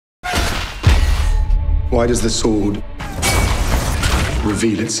Why does the sword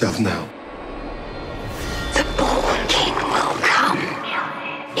reveal itself now? The born king will come.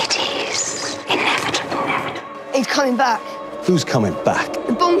 It is inevitable. He's coming back. Who's coming back?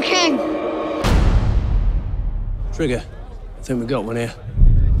 The born king. Trigger, I think we got one here.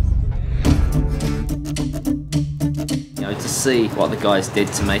 You know, to see what the guys did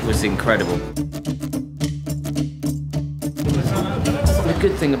to me was incredible. The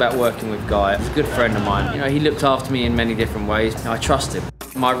good thing about working with Guy, he's a good friend of mine. You know, he looked after me in many different ways. I trust him.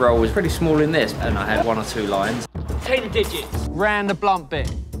 My role was pretty small in this, and I had 1 or 2 lines. 10 digits. Round the blunt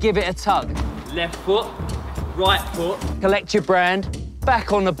bit. Give it a tug. Left foot, right foot. Collect your brand.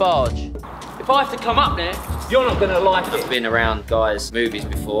 Back on the barge. If I have to come up there, you're not going to like it. I've been around Guy's movies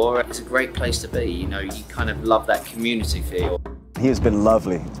before. It's a great place to be. You know, you kind of love that community feel. He has been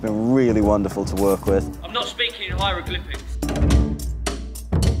lovely. It's been really wonderful to work with. I'm not speaking in hieroglyphics.